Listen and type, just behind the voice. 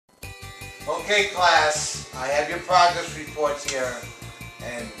Okay, class, I have your progress reports here,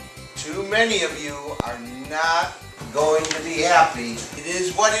 and too many of you are not going to be happy. It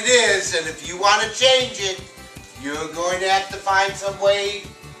is what it is, and if you want to change it, you're going to have to find some way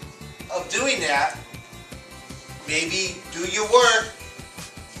of doing that. Maybe do your work,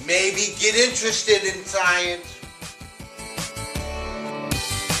 maybe get interested in science.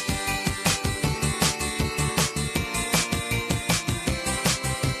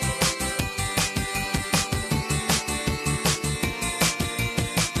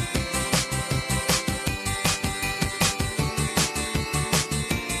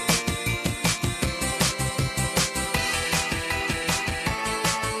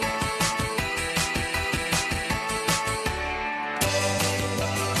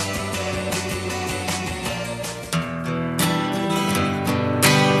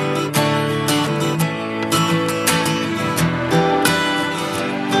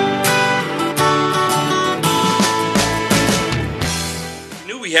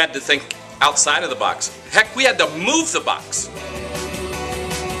 We had to think outside of the box. Heck, we had to move the box.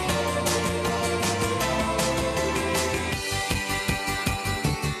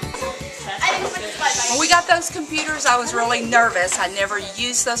 When we got those computers, I was really nervous. I never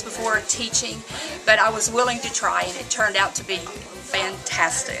used those before teaching, but I was willing to try, and it turned out to be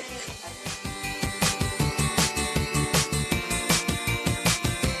fantastic.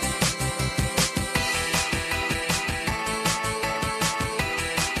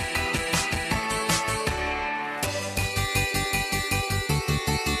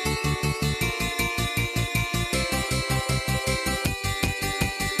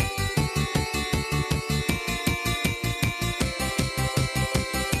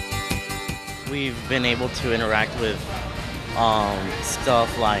 We've been able to interact with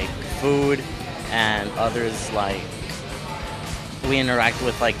stuff like food and others, like we interact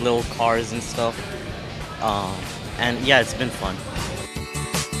with like little cars and stuff, and yeah, it's been fun.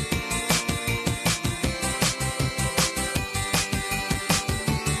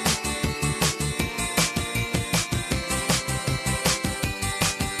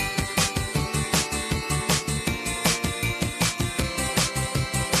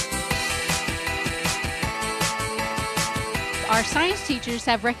 Our science teachers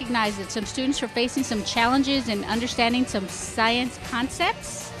have recognized that some students are facing some challenges in understanding some science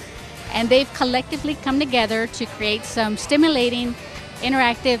concepts, and they've collectively come together to create some stimulating,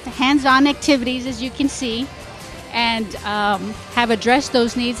 interactive, hands-on activities, as you can see, and have addressed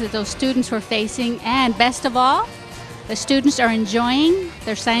those needs that those students were facing. And best of all, the students are enjoying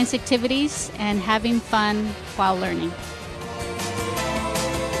their science activities and having fun while learning.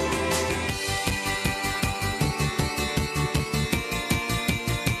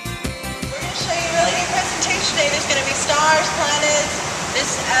 Today there's going to be stars, planets.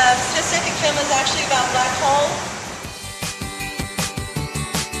 This specific film is actually about black holes.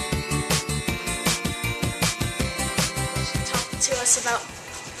 Talk to us about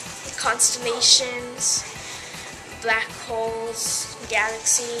constellations, black holes,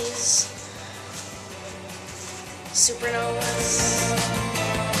 galaxies, supernovas.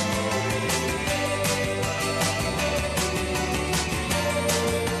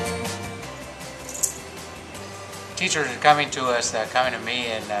 Teachers are coming to us, coming to me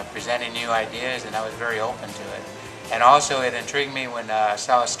and presenting new ideas, and I was very open to it. And also it intrigued me when I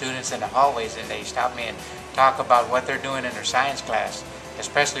saw students in the hallways and they stopped me and talk about what they're doing in their science class,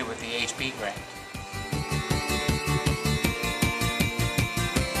 especially with the HP grant.